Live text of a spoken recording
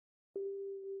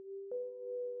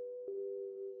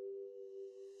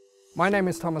My name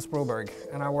is Thomas Broberg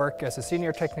and I work as a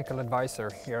Senior Technical Advisor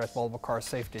here at Volvo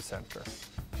Safety Centre.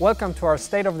 Welcome to our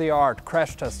state-of-the-art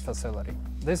crash test facility.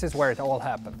 This is where it all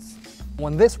happens.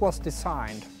 When this was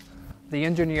designed, the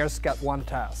engineers got one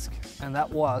task, and that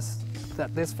was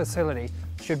that this facility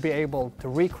should be able to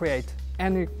recreate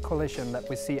any collision that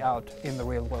we see out in the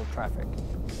real-world traffic.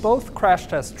 Both crash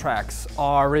test tracks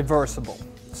are reversible,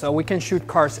 so we can shoot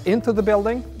cars into the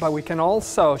building, but we can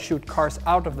also shoot cars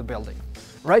out of the building.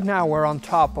 Right now we're on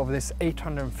top of this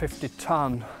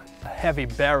 850-ton heavy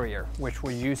barrier which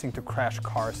we're using to crash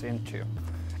cars into.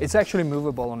 It's actually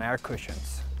movable on air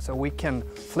cushions, so we can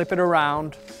flip it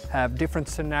around, have different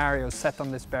scenarios set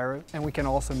on this barrier, and we can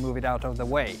also move it out of the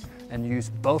way and use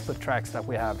both the tracks that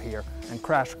we have here and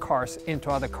crash cars into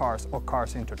other cars or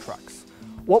cars into trucks.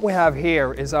 What we have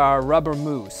here is our rubber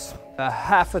mousse, a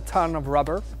half a ton of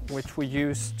rubber which we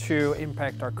use to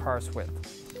impact our cars with.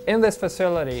 In this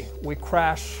facility, we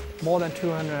crash more than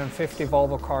 250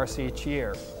 Volvo cars each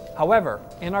year. However,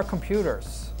 in our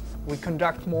computers, we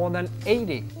conduct more than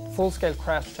 80 full-scale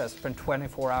crash tests per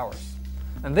 24 hours.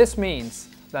 And this means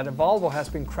that a Volvo has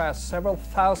been crashed several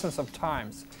thousands of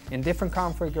times in different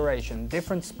configurations,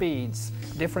 different speeds,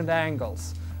 different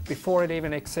angles, before it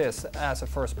even exists as a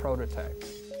first prototype.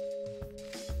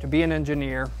 To be an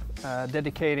engineer,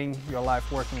 dedicating your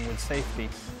life working with safety,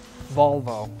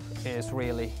 Volvo is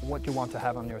really what you want to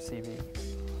have on your CV.